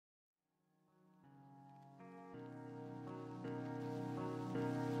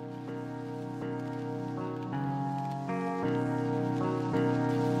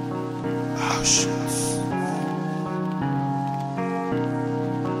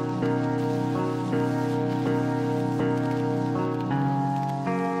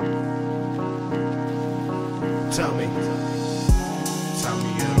Tell me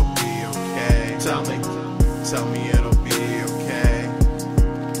it'll be okay. Tell me it'll be okay.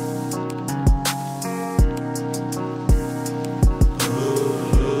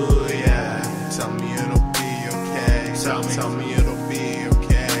 Ooh, yeah. Tell me it'll be okay. Tell me it'll be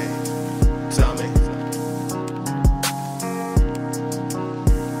okay. Tell me.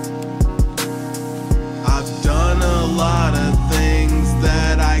 I've done a lot of things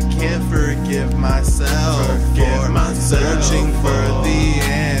that I can't forgive myself for. Searching for the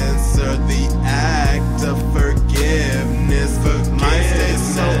answer, the act of forgiveness. My stay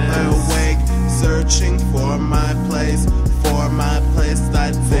so awake, searching for my place.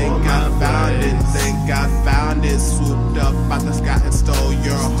 I think I found it, swooped up by the sky and stole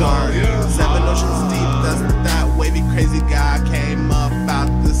your heart. 7 oceans deep, that's that wavy crazy guy came up out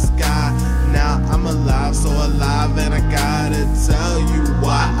the sky. Now I'm alive, so alive, and I gotta tell you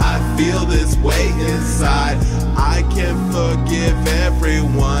why I feel this way inside. I can forgive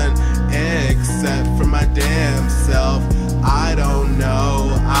everyone except for my damn self. I don't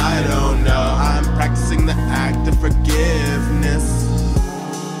know. I'm practicing the act of forgiveness.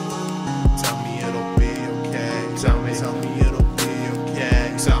 Tell me it'll be okay. Tell me it'll be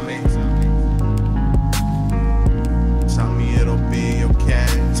okay. Tell me it'll be okay.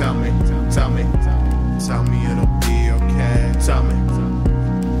 Tell me it'll be okay. Tell me.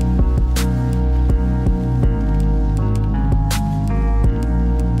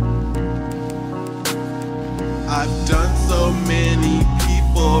 I've done so many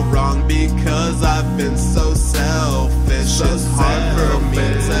people wrong because I've been so selfish. It's hard for me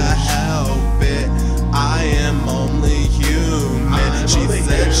to help it. I am only human. She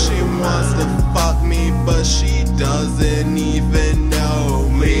said she wants to fuck me, but she doesn't even know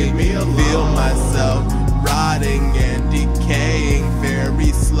me. Feel myself rotting and decaying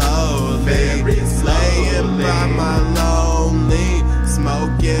very slowly. Laying by my lonely,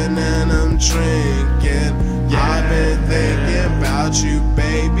 smoking and I'm drinking. I've been thinking about you,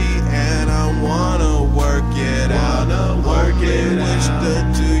 baby, and I wanna work it out. Wish to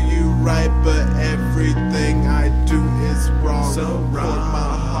do you right, but everything I do is wrong. So poured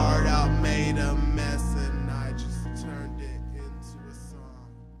my heart out, made a mess, and I just turned it into a song.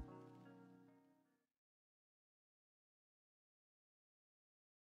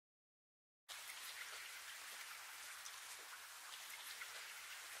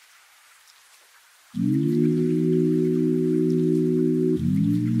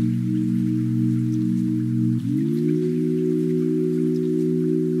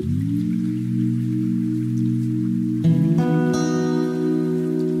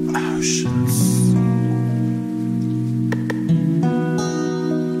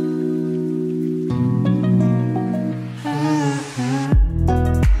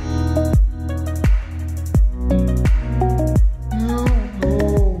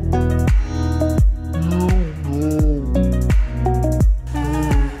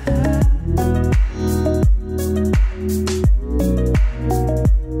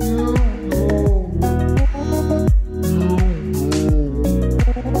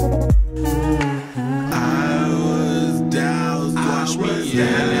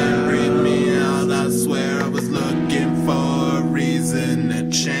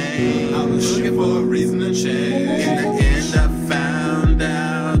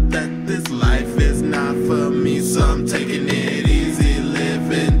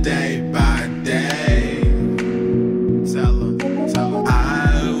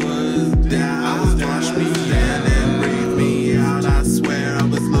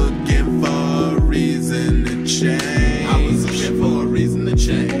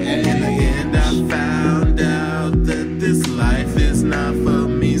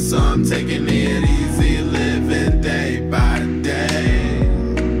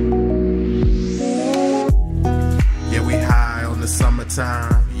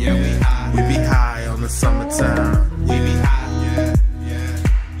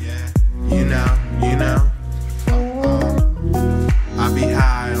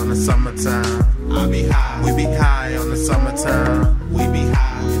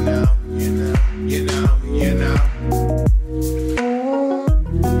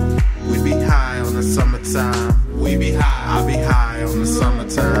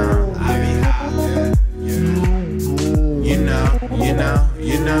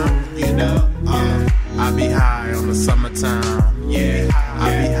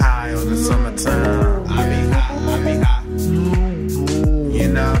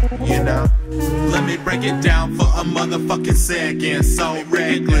 break it down for a motherfucking second. So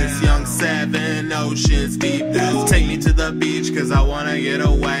reckless, young 7 oceans deep. Take me to the beach, cause I wanna get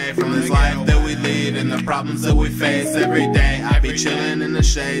away from this life that we lead and the problems that we face every day. I be chilling in the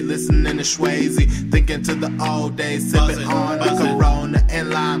shade, listening to Swayze, thinking to the old days, sipping on a Corona and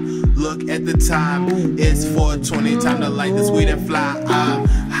lime. Look at the time, it's 4:20, time to light this weed and fly. I'm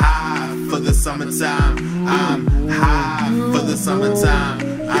high for the summertime. I'm high for the summertime.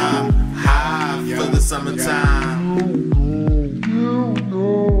 I'm high for the summertime.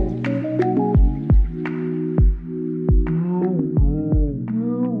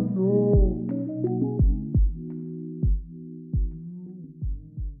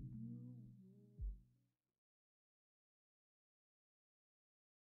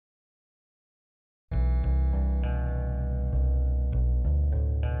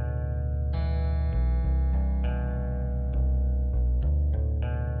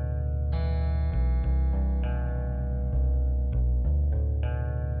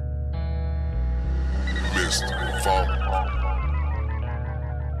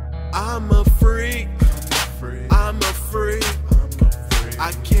 I'm a freak, I'm a freak.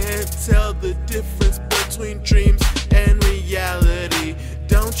 I can't tell the difference between dreams and reality.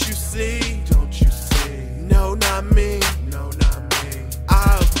 Don't you see? No, not me.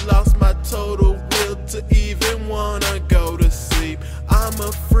 I've lost my total will to even wanna go to sleep. I'm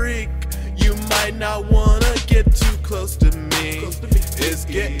a freak, you might not wanna get too close to me. It's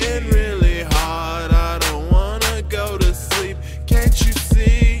getting really hard, I don't wanna go to sleep. Can't you see?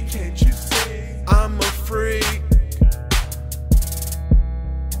 I'm a freak.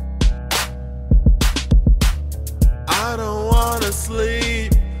 I don't wanna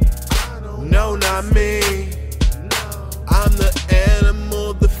sleep. No, not me. I'm the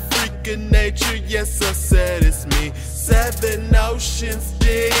animal, the freak of nature. Yes, I said it's me. 7 oceans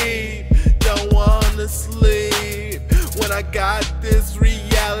deep. Don't wanna sleep when I got this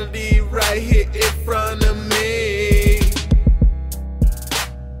reality right here in front of me.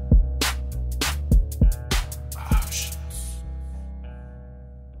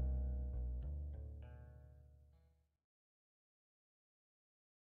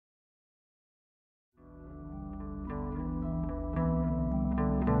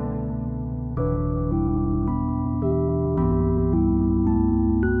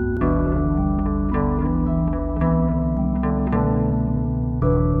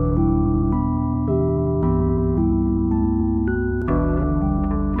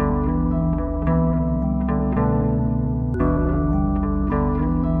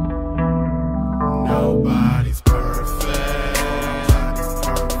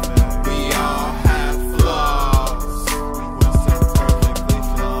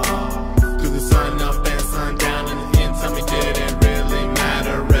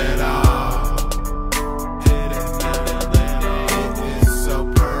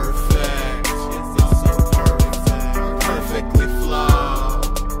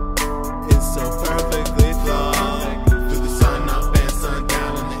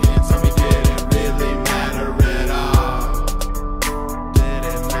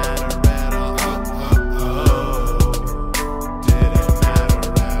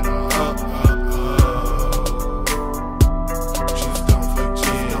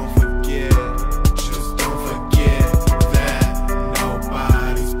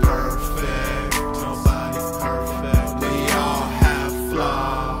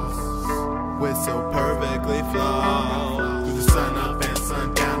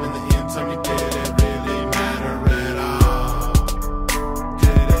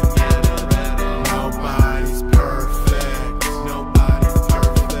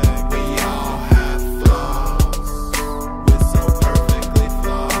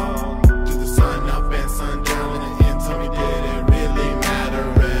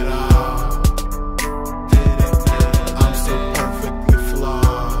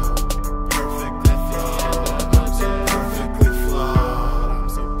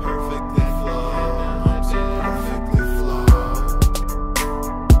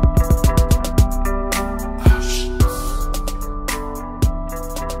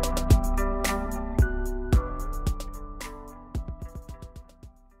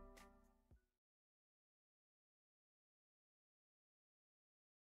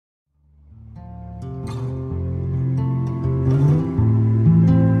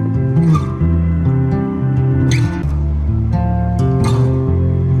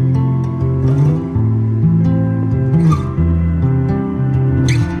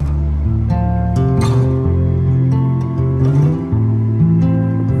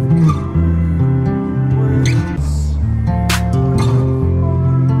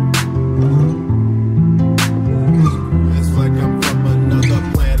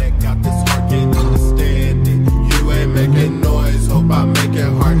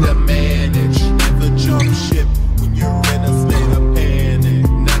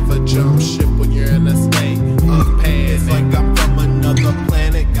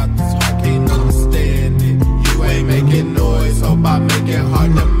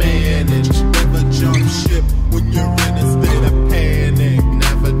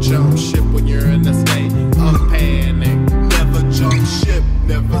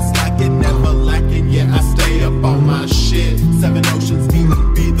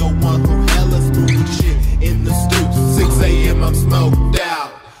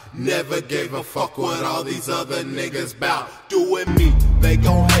 these other niggas bout. Do